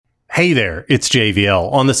Hey there, it's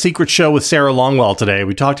JVL. On The Secret Show with Sarah Longwell today,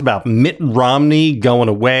 we talked about Mitt Romney going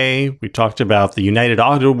away. We talked about the United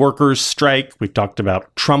Auto Workers strike. We talked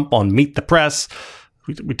about Trump on Meet the Press.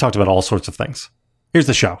 We talked about all sorts of things. Here's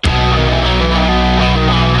the show. The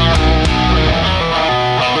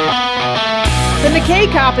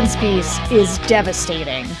McKay Coppins piece is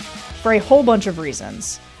devastating for a whole bunch of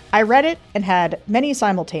reasons. I read it and had many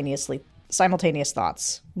simultaneous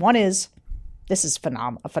thoughts. One is, this is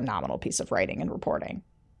a phenomenal piece of writing and reporting.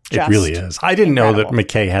 It really is. I didn't know that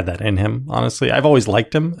McKay had that in him, honestly. I've always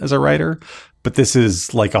liked him as a writer, but this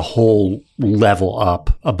is like a whole level up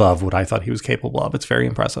above what I thought he was capable of. It's very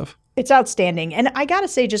impressive. It's outstanding. And I got to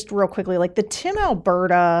say just real quickly, like the Tim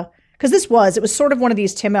Alberta, because it was sort of one of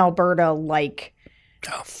these Tim Alberta-like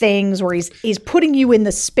things where he's putting you in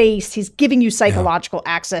the space, he's giving you psychological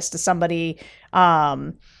access to somebody,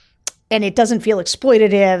 and it doesn't feel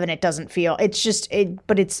exploitative, and it doesn't feel,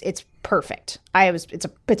 but it's perfect. It's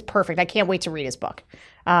perfect. I can't wait to read his book.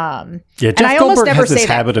 Jeff Goldberg has this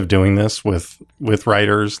habit of doing this with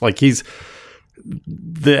writers. Like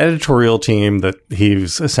the editorial team that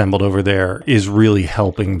he's assembled over there is really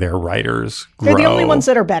helping their writers grow. They're the only ones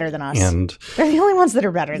that are better than us. They're the only ones that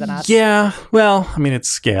are better than us. Yeah. Well, I mean, it's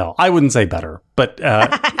scale. I wouldn't say better, but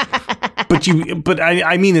I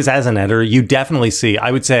mean, as an editor, you definitely see,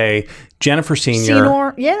 I would say Jennifer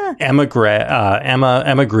Senior, Emma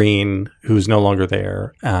Green, who's no longer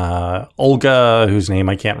there, Olga, whose name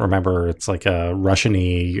I can't remember. It's like a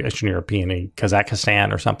Russian-y, Eastern European-y,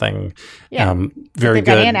 Kazakhstan or something. Yeah. Very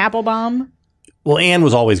good. Anne Applebaum. Well, Anne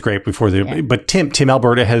was always great before but Tim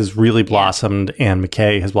Alberta has really blossomed, and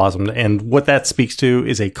McKay has blossomed. And what that speaks to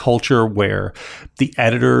is a culture where the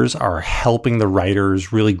editors are helping the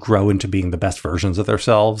writers really grow into being the best versions of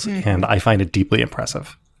themselves. Mm-hmm. And I find it deeply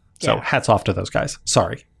impressive. So hats off to those guys.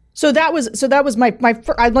 Sorry. So that was my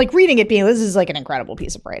I'm like reading it being, this is like an incredible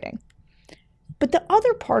piece of writing. But the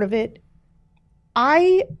other part of it,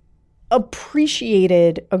 I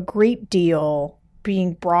appreciated a great deal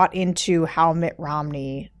being brought into how Mitt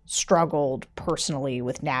Romney struggled personally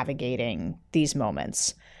with navigating these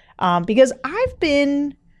moments. Because I've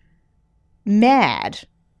been mad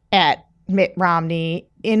at Mitt Romney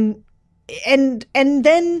and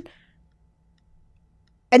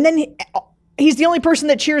then he's the only person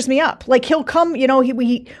that cheers me up. Like he'll come,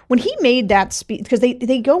 when he made that speech, because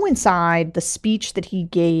they go inside the speech that he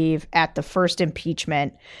gave at the first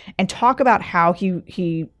impeachment and talk about how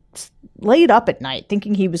he laid up at night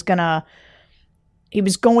thinking he was going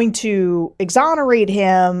to exonerate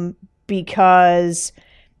him because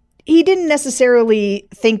he didn't necessarily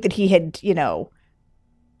think that he had,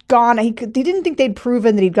 gone. He didn't think they'd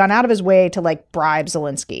proven that he'd gone out of his way to like bribe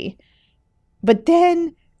Zelensky. But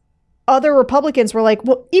then other Republicans were like,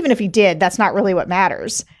 well, even if he did, that's not really what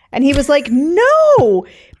matters. And he was like, no,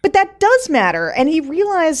 but that does matter. And he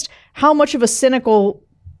realized how much of a cynical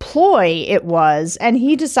ploy it was, and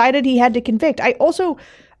he decided he had to convict. I also,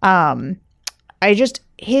 this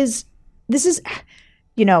is,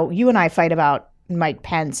 you and I fight about Mike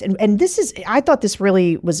Pence, and this is, I thought this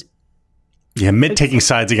really was. Yeah, Mitt taking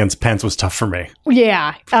sides against Pence was tough for me.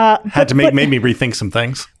 Yeah. Made me rethink some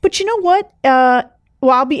things. But you know what? Well,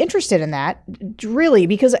 I'll be interested in that, really,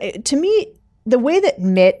 because to me, the way that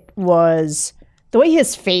the way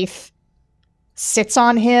his faith sits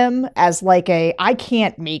on him as like I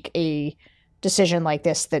can't make a decision like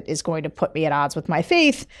this that is going to put me at odds with my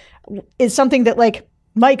faith is something that like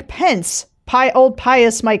Mike Pence, old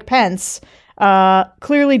pious Mike Pence,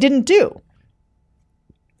 clearly didn't do.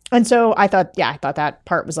 And so I thought that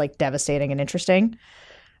part was like devastating and interesting.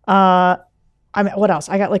 I mean, what else?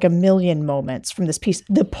 I got like a million moments from this piece.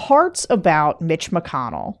 The parts about Mitch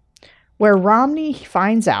McConnell, where Romney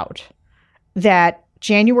finds out that on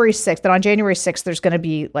January 6th, there's going to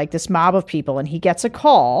be like this mob of people, and he gets a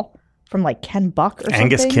call from like Ken Buck or something.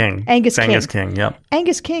 Angus King. Yep.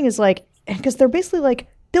 Angus King is like, because they're basically like,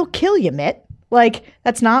 they'll kill you, Mitt. Like,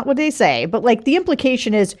 that's not what they say. But like the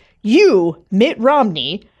implication is you, Mitt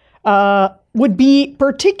Romney, would be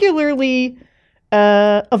particularly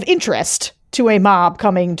of interest to a mob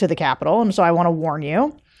coming to the Capitol. And so I want to warn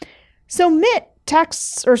you. So Mitt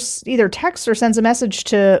either texts or sends a message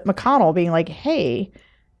to McConnell being like, hey,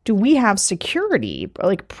 do we have security,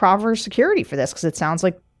 like proper security for this? Because it sounds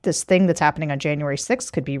like this thing that's happening on January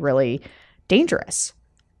 6th could be really dangerous.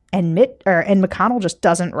 And McConnell just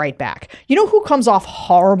doesn't write back. You know who comes off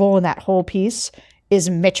horrible in that whole piece is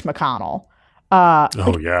Mitch McConnell. What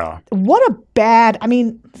a bad,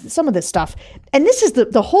 some of this stuff. And this is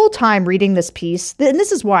the whole time reading this piece, and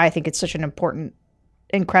this is why I think it's such an important,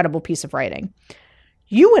 incredible piece of writing.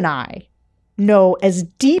 You and I know as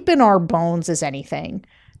deep in our bones as anything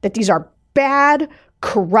that these are bad,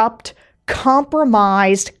 corrupt,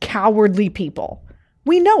 compromised, cowardly people.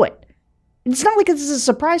 We know it. It's not like this is a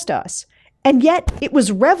surprise to us. And yet it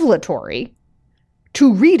was revelatory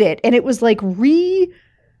to read it. And it was like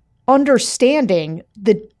understanding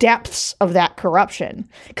the depths of that corruption.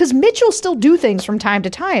 Because Mitch will still do things from time to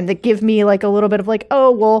time that give me like a little bit of like, oh,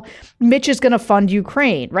 well, Mitch is going to fund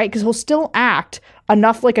Ukraine, right? Because he'll still act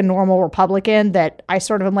enough like a normal Republican that I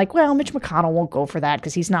sort of am like, well, Mitch McConnell won't go for that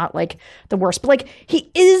because he's not like the worst. But like, he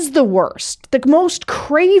is the worst, the most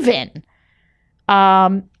craven.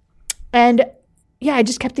 And yeah, I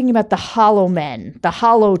just kept thinking about the hollow men, the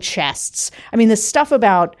hollow chests. I mean, the stuff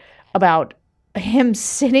about him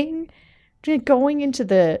going into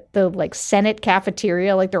the like Senate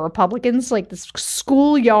cafeteria, like the Republicans, like this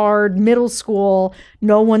schoolyard, middle school,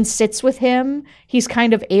 no one sits with him. He's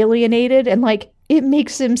kind of alienated and like it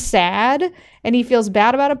makes him sad and he feels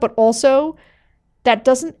bad about it. But also that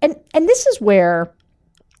doesn't, and this is where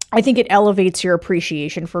I think it elevates your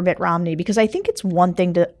appreciation for Mitt Romney, because I think it's one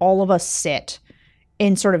thing to all of us sit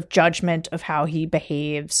in sort of judgment of how he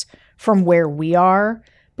behaves from where we are.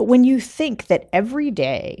 But when you think that every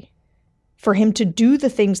day for him to do the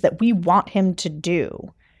things that we want him to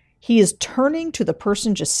do, he is turning to the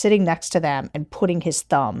person just sitting next to them and putting his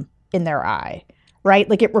thumb in their eye, right?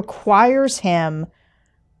 Like it requires him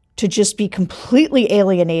to just be completely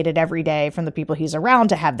alienated every day from the people he's around,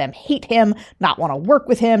 to have them hate him, not want to work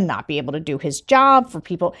with him, not be able to do his job for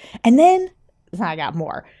people. And then I got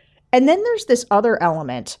more. And then there's this other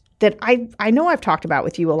element that I know I've talked about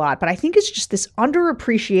with you a lot, but I think it's just this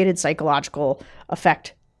underappreciated psychological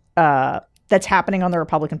effect that's happening on the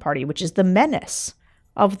Republican Party, which is the menace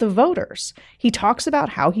of the voters. He talks about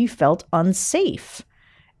how he felt unsafe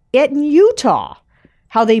in Utah,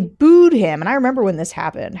 how they booed him. And I remember when this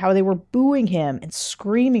happened, how they were booing him and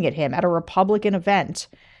screaming at him at a Republican event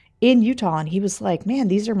in Utah. And he was like, man,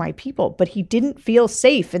 these are my people. But he didn't feel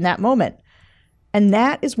safe in that moment. And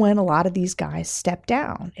that is when a lot of these guys step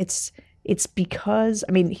down. It's because,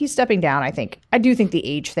 I mean, he's stepping down, I think. I do think the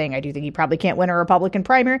age thing, I do think he probably can't win a Republican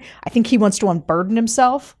primary. I think he wants to unburden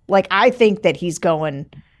himself. Like, I think that he's going,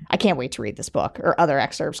 I can't wait to read this book or other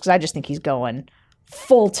excerpts, because I just think he's going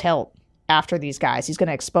full tilt after these guys. He's going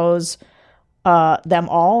to expose them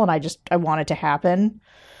all, and I want it to happen.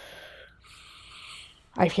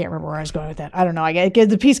 I can't remember where I was going with that. I don't know.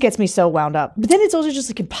 The piece gets me so wound up. But then it's also just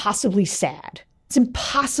like impossibly sad. It's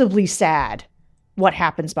impossibly sad what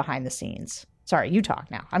happens behind the scenes. Sorry, you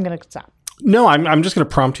talk now. I'm going to stop. No, I'm just going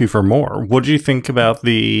to prompt you for more. What do you think about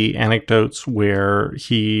the anecdotes where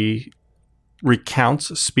he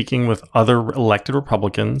recounts speaking with other elected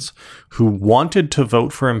Republicans who wanted to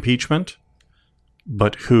vote for impeachment,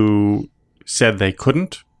 but who said they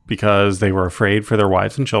couldn't because they were afraid for their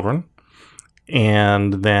wives and children?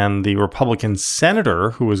 And then the Republican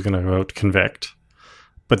senator who was going to vote convict,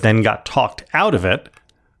 but then got talked out of it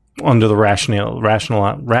under the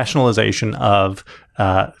rationalization of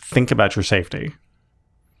think about your safety.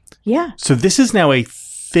 Yeah. So this is now a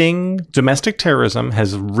thing. Domestic terrorism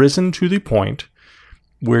has risen to the point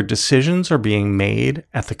where decisions are being made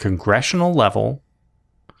at the congressional level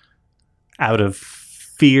out of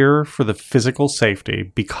fear for the physical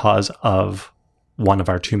safety because of one of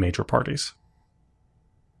our two major parties.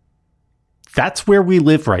 That's where we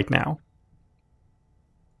live right now.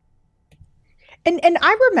 And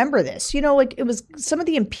I remember this, like it was some of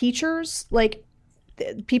the impeachers, like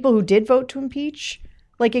the people who did vote to impeach,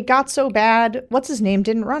 like it got so bad. What's his name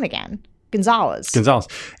didn't run again? Gonzalez.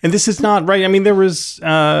 And this is not right. I mean, there was,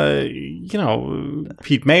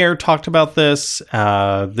 Pete Mayer talked about this.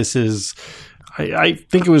 This is, I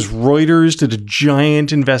think it was Reuters did a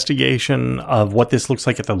giant investigation of what this looks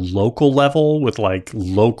like at the local level with like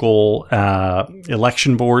local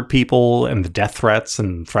election board people and the death threats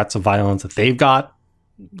and threats of violence that they've got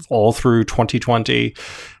all through 2020.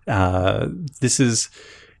 This isn't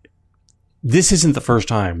the first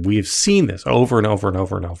time. We have seen this over and over and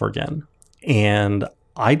over and over again. And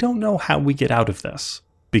I don't know how we get out of this,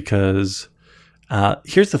 because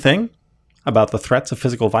here's the thing about the threats of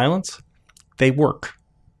physical violence. They work.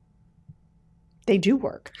 They do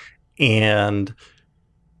work. And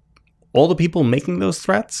all the people making those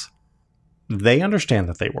threats, they understand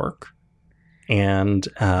that they work. And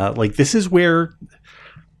this is where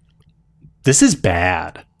this is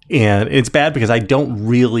bad. And it's bad because I don't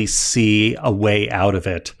really see a way out of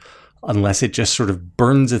it unless it just sort of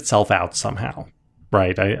burns itself out somehow.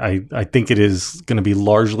 Right? I think it is going to be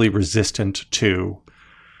largely resistant to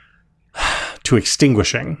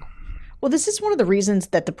extinguishing. Well, this is one of the reasons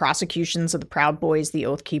that the prosecutions of the Proud Boys, the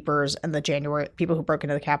Oath Keepers, and the people who broke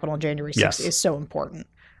into the Capitol on January 6th is so important.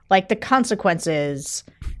 Like the consequences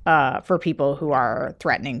for people who are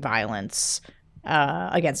threatening violence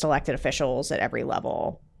against elected officials at every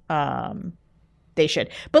level, they should.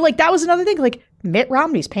 But like that was another thing. Like Mitt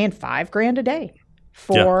Romney's paying $5,000 a day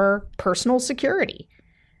for personal security.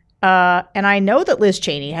 And I know that Liz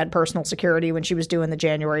Cheney had personal security when she was doing the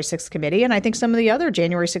January 6th committee. And I think some of the other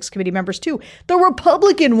January 6th committee members too. The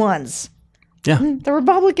Republican ones. Yeah. The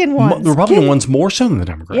Republican ones. The Republican ones more so than the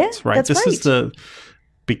Democrats, right? That's is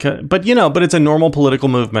but it's a normal political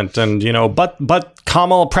movement. And, but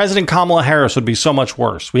President Kamala Harris would be so much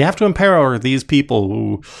worse. We have to empower these people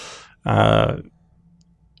who, I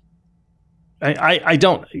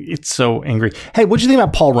don't, it's so angry. Hey, what'd you think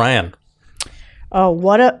about Paul Ryan? Oh,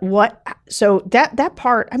 so that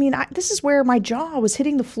part, I mean, this is where my jaw was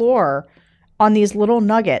hitting the floor on these little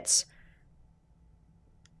nuggets.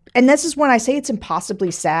 And this is when I say it's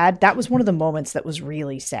impossibly sad. That was one of the moments that was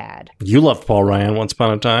really sad. You loved Paul Ryan Once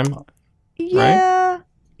Upon a Time. Yeah. Right?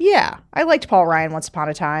 Yeah. I liked Paul Ryan Once Upon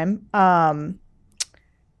a Time.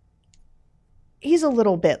 He's a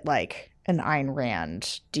little bit like an Ayn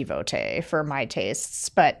Rand devotee for my tastes,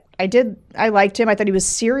 but I liked him. I thought he was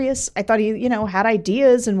serious. I thought he, had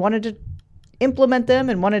ideas and wanted to implement them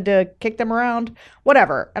and wanted to kick them around,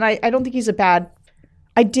 whatever. And I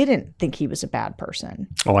didn't think he was a bad person.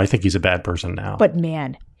 Oh, I think he's a bad person now. But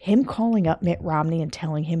man, him calling up Mitt Romney and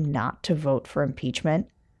telling him not to vote for impeachment,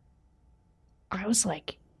 I was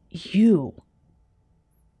like, you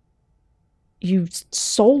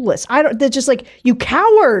soulless. They're just like, you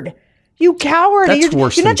coward. You coward. That's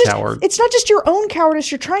worse than coward. It's not just your own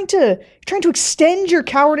cowardice. You're trying to extend your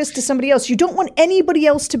cowardice to somebody else. You don't want anybody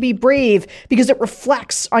else to be brave because it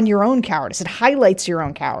reflects on your own cowardice. It highlights your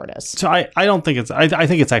own cowardice. So I don't think I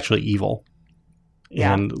think it's actually evil.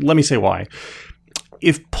 Yeah. And let me say why.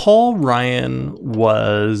 If Paul Ryan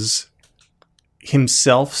was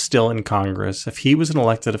himself still in Congress, if he was an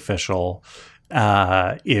elected official,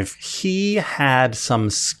 if he had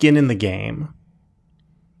some skin in the game,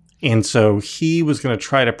 and so he was going to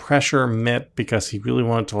try to pressure Mitt because he really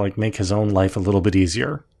wanted to make his own life a little bit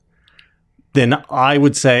easier, then I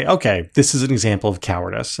would say, okay, this is an example of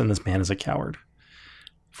cowardice, and this man is a coward.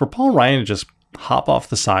 For Paul Ryan to just hop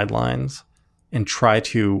off the sidelines and try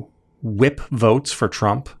to whip votes for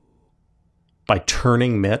Trump by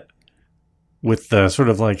turning Mitt with the sort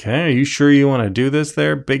of hey, are you sure you want to do this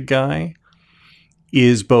there, big guy,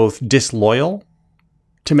 is both disloyal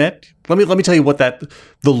to Mitt. Let me tell you what the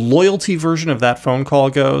loyalty version of that phone call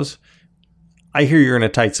goes. I hear you're in a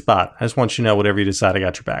tight spot. I just want you to know whatever you decide, I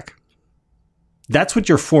got your back. That's what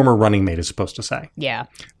your former running mate is supposed to say. Yeah.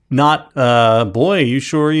 Not, boy, you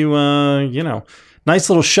sure you, nice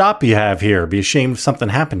little shop you have here. Be ashamed if something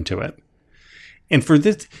happened to it. And for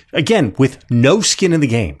this, again, with no skin in the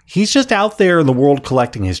game, he's just out there in the world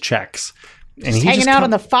collecting his checks. And he's hanging out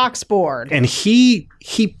on the Fox board. And he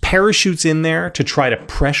parachutes in there to try to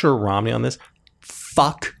pressure Romney on this.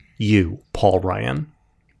 Fuck you, Paul Ryan.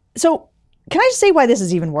 So can I just say why this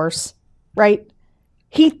is even worse, right?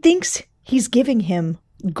 He thinks he's giving him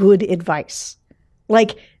good advice.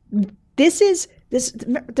 There's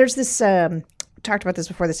this, talked about this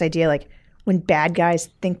before, this idea, when bad guys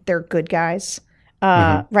think they're good guys.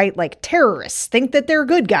 Right? Like terrorists think that they're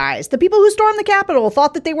good guys. The people who stormed the Capitol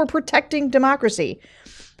thought that they were protecting democracy.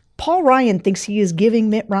 Paul Ryan thinks he is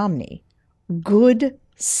giving Mitt Romney good,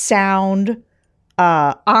 sound,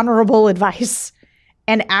 honorable advice.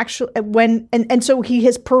 And actually, and so he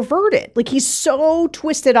has perverted. He's so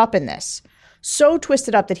twisted up in this, so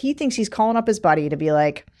twisted up that he thinks he's calling up his buddy to be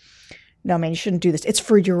like, no, man, you shouldn't do this. It's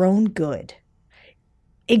for your own good.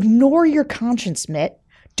 Ignore your conscience, Mitt.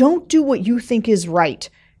 Don't do what you think is right.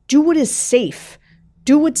 Do what is safe.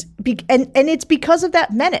 Do what's and it's because of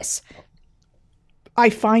that menace. I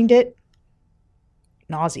find it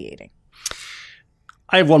nauseating.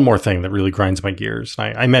 I have one more thing that really grinds my gears.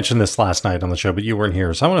 I mentioned this last night on the show, but you weren't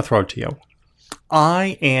here, so I want to throw it to you.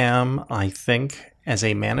 I think, as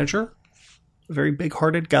a manager, a very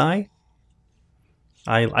big-hearted guy.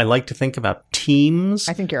 I like to think about teams.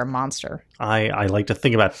 I think you're a monster. I like to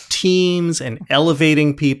think about teams and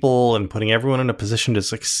elevating people and putting everyone in a position to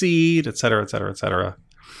succeed, et cetera, et cetera, et cetera.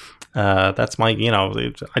 That's my,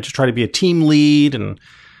 I just try to be a team lead. And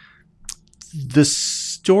the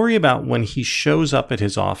story about when he shows up at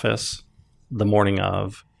his office the morning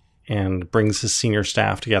of and brings his senior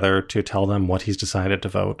staff together to tell them what he's decided to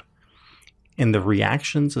vote, and the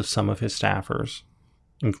reactions of some of his staffers,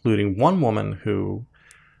 including one woman who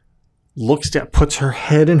puts her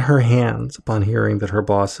head in her hands upon hearing that her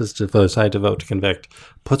boss has decided to vote to convict,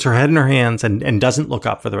 puts her head in her hands and doesn't look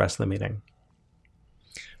up for the rest of the meeting.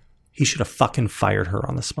 He should have fucking fired her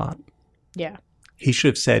on the spot. Yeah. He should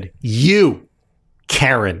have said, "You,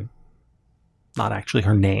 Karen," not actually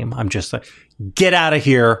her name. I'm just like, "Get out of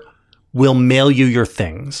here. We'll mail you your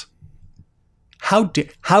things." How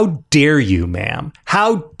dare you, ma'am?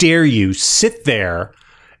 How dare you sit there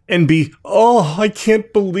and be, "Oh, I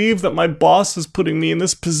can't believe that my boss is putting me in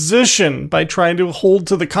this position by trying to hold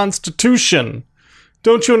to the Constitution.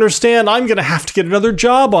 Don't you understand? I'm going to have to get another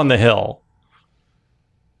job on the Hill."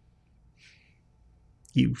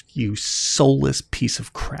 You soulless piece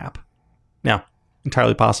of crap. Now,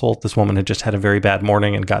 entirely possible this woman had just had a very bad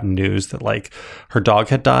morning and gotten news that like her dog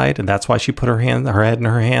had died, and that's why she put her head in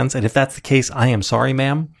her hands. And if that's the case, I am sorry,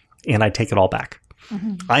 ma'am, and I take it all back.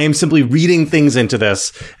 Mm-hmm. I am simply reading things into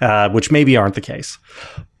this, which maybe aren't the case.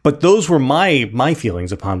 But those were my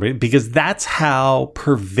feelings upon it, because that's how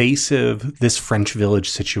pervasive this French Village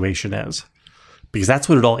situation is. Because that's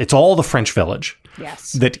what it's all the French Village.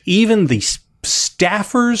 Yes. That even the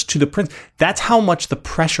staffers to the prince, that's how much the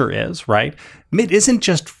pressure is, right? Mitt isn't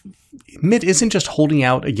just holding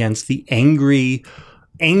out against the angry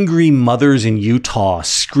mothers in Utah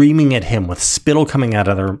screaming at him with spittle coming out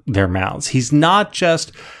of their mouths. He's not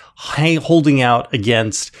just holding out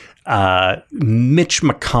against Mitch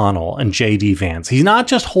McConnell and J.D. Vance. He's not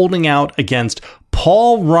just holding out against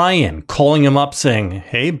Paul Ryan, calling him up saying,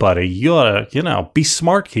 "Hey, buddy, you oughta, be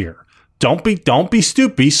smart here. Don't be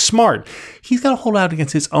stupid, be smart." He's got to hold out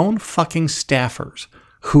against his own fucking staffers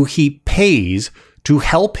who he pays to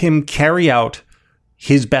help him carry out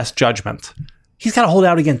his best judgment. He's got to hold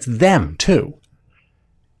out against them too.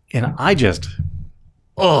 And I just,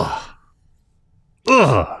 ugh.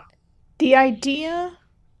 The idea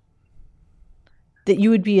that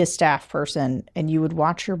you would be a staff person and you would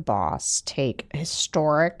watch your boss take a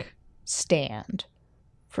historic stand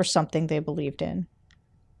for something they believed in,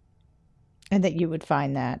 and that you would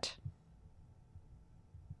find that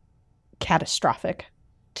catastrophic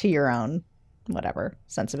to your own, whatever,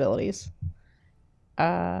 sensibilities.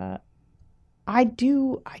 I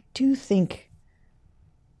do think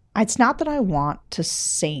it's not that I want to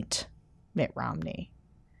saint Mitt Romney,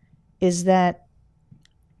 is that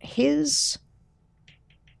his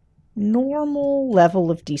normal level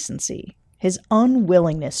of decency, his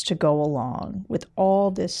unwillingness to go along with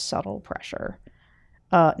all this subtle pressure,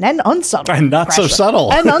 and unsubtle and not pressure. So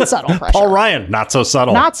subtle. And unsubtle pressure. Paul Ryan, not so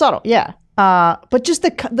subtle. Not subtle, yeah. But just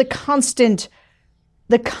the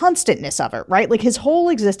constantness of it, right? Like his whole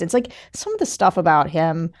existence, like some of the stuff about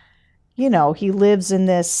him, he lives in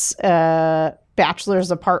this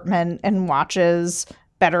bachelor's apartment and watches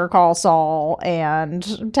Better Call Saul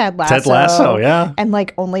and Ted Lasso. Ted Lasso, yeah. And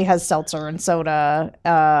like only has seltzer and soda,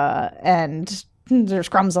 and there's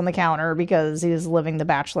crumbs on the counter because he's living the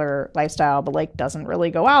bachelor lifestyle, but like doesn't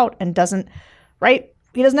really go out and doesn't, right?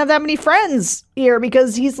 He doesn't have that many friends here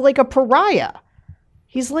because he's like a pariah.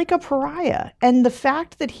 He's like a pariah. And the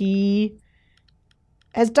fact that he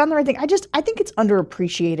has done the right thing, I think it's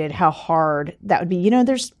underappreciated how hard that would be. I'm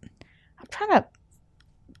trying to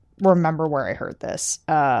remember where I heard this,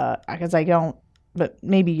 because I don't, but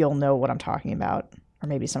maybe you'll know what I'm talking about, or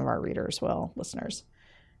maybe some of our readers will, listeners,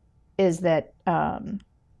 is that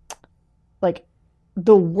like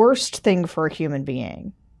the worst thing for a human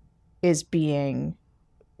being is being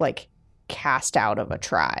like cast out of a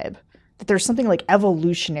tribe. That there's something like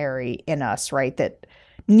evolutionary in us, right, that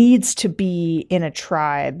needs to be in a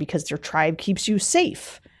tribe because their tribe keeps you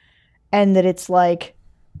safe, and that it's like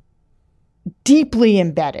deeply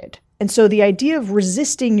embedded. And so the idea of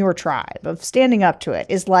resisting your tribe, of standing up to it,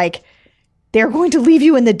 is like they're going to leave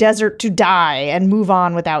you in the desert to die and move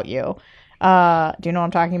on without you. Do you know what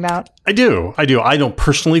I'm talking about? I do. I don't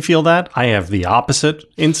personally feel that. I have the opposite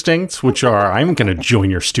instincts, which are, I'm going to join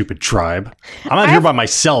your stupid tribe. I'm out here by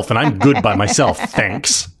myself, and I'm good by myself.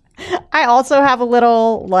 Thanks. I also have a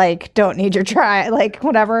little, like, don't need your tribe, like,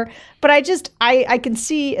 whatever. But I can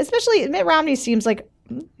see, especially Mitt Romney seems like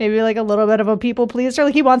maybe like a little bit of a people pleaser.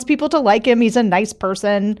 Like he wants people to like him. He's a nice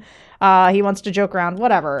person. He wants to joke around,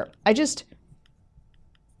 whatever.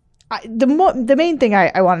 The main thing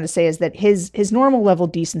I wanted to say is that his normal level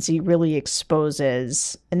decency really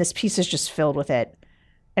exposes, and this piece is just filled with it,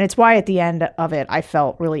 and it's why at the end of it I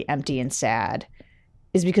felt really empty and sad,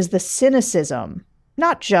 is because the cynicism,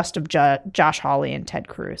 not just of Josh Hawley and Ted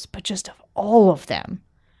Cruz, but just of all of them.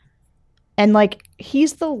 And like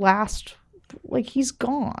he's the last, like he's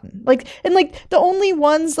gone. Like, and like the only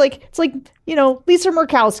ones, like it's like, Lisa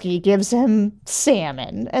Murkowski gives him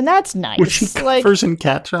salmon, and that's nice. Which she covers in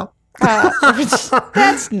ketchup.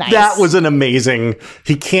 That's nice. That was an amazing.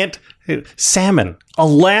 He can't. Salmon,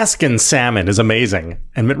 Alaskan salmon is amazing.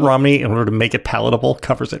 And Mitt Romney, in order to make it palatable,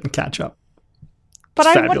 covers it in ketchup. But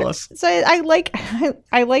it's fabulous. I like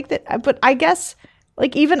that. But I guess,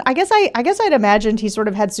 like, even I guess I'd imagined he sort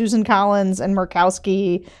of had Susan Collins and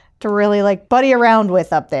Murkowski to really like buddy around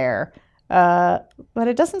with up there. But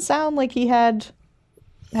it doesn't sound like he had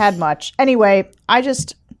much. Anyway, it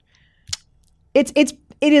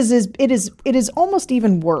is almost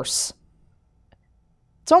even worse.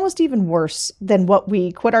 It's almost even worse than what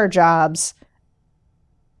we quit our jobs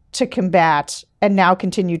to combat and now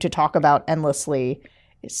continue to talk about endlessly.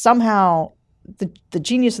 Somehow, the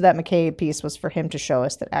genius of that McKay piece was for him to show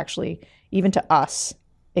us that actually, even to us,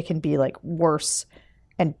 it can be like worse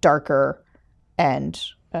and darker and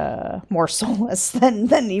more soulless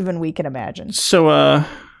than even we can imagine. So,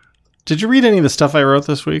 did you read any of the stuff I wrote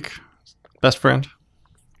this week, best friend?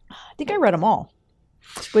 I think I read them all.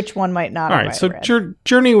 Which one might not? All right, so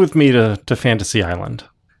journey with me to Fantasy Island.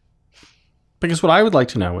 Because what I would like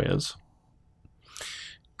to know is,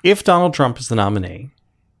 if Donald Trump is the nominee,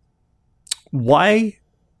 why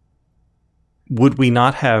would we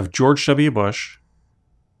not have George W. Bush,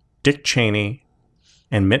 Dick Cheney,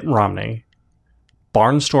 and Mitt Romney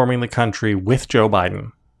barnstorming the country with Joe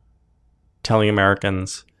Biden, telling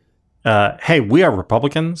Americans, hey, we are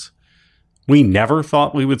Republicans. We never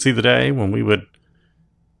thought we would see the day when we would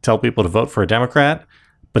tell people to vote for a Democrat.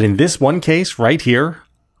 But in this one case right here,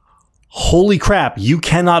 holy crap, you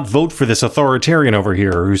cannot vote for this authoritarian over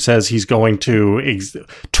here who says he's going to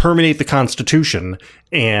terminate the Constitution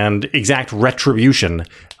and exact retribution.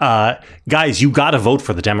 Guys, you got to vote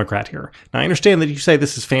for the Democrat here. Now, I understand that you say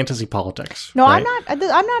this is fantasy politics. No, right? I'm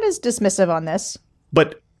not as dismissive on this.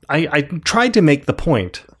 But I tried to make the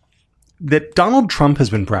point that Donald Trump has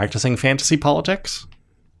been practicing fantasy politics,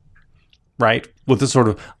 right? With this sort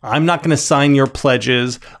of, I'm not going to sign your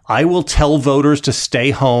pledges. I will tell voters to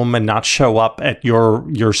stay home and not show up at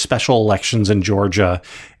your special elections in Georgia.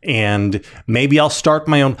 And maybe I'll start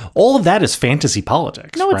my own. All of that is fantasy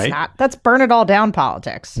politics, No, it's right? not. That's burn it all down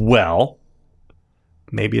politics. Well,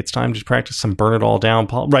 maybe it's time to practice some burn it all down,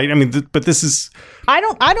 right? I mean, but this is... I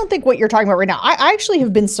don't think what you're talking about right now. I actually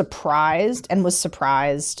have been surprised and was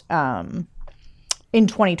surprised in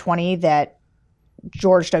 2020 that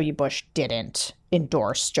George W. Bush didn't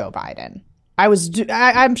endorse Joe Biden.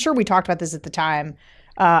 I'm sure we talked about this at the time.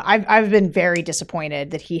 I've been very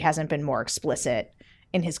disappointed that he hasn't been more explicit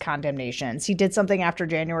in his condemnations. He did something after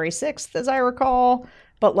January 6th, as I recall,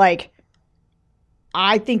 but like,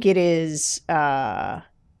 I think it is, I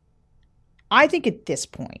think at this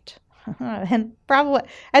point, and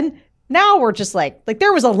now we're just like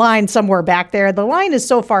there was a line somewhere back there. The line is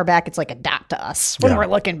so far back, it's like a dot to us when we're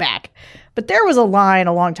looking back. But there was a line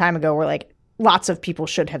a long time ago where like lots of people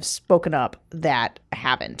should have spoken up that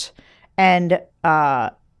haven't. And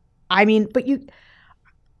I mean, but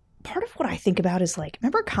part of what I think about is like,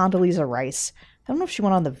 remember Condoleezza Rice? I don't know if she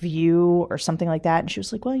went on The View or something like that. And she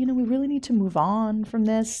was like, well, we really need to move on from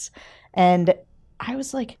this. And I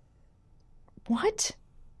was like, what?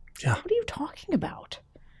 Yeah. What are you talking about?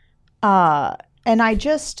 And I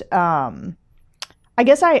just, I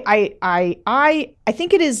guess I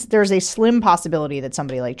think there's a slim possibility that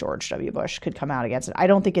somebody like George W. Bush could come out against it. I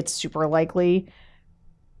don't think it's super likely,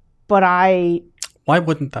 but why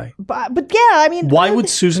wouldn't they? But yeah, I mean, why would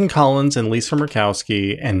Susan Collins and Lisa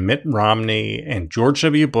Murkowski and Mitt Romney and George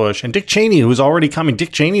W. Bush and Dick Cheney, who's already coming?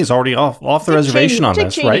 Dick Cheney is already off the reservation on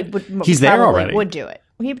this, right? He's there already. Would do it.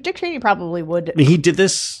 Dick Cheney probably would. He did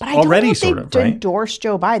this already, sort of, right? Endorse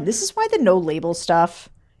Joe Biden. This is why the no label stuff.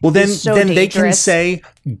 Well, then so they can say,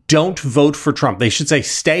 don't vote for Trump. They should say,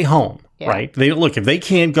 stay home, right? Look, if they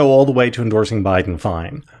can't go all the way to endorsing Biden,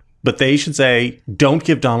 fine. But they should say, don't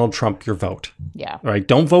give Donald Trump your vote. Yeah. Right?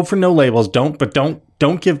 Don't vote for no labels. Don't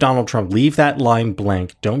give Donald Trump. Leave that line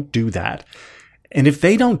blank. Don't do that. And if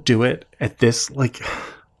they don't do it at this, like,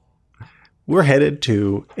 we're headed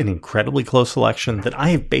to an incredibly close election that I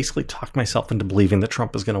have basically talked myself into believing that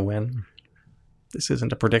Trump is going to win. This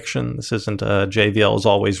isn't a prediction. This isn't a JVL is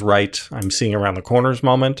always right. I'm seeing around the corners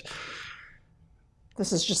moment.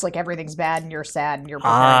 This is just like everything's bad and you're sad and you're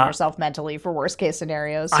preparing yourself mentally for worst case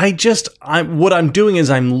scenarios. What I'm doing is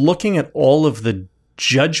I'm looking at all of the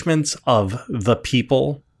judgments of the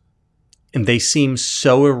people, and they seem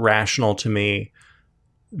so irrational to me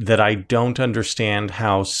that I don't understand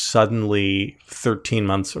how suddenly 13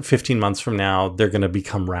 months or 15 months from now, they're going to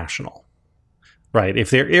become rational. Right. If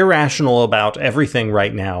they're irrational about everything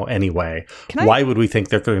right now anyway, why would we think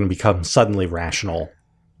they're going to become suddenly rational?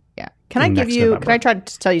 Yeah. Can I give next you? November. Can I try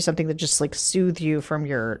to tell you something that just like soothe you from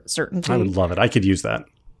your certainty? I would love it. I could use that.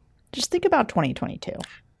 Just think about 2022.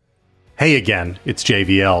 Hey again, it's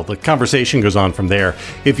JVL. The conversation goes on from there.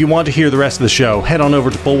 If you want to hear the rest of the show, head on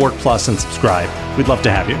over to Bulwark Plus and subscribe. We'd love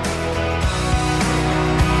to have you.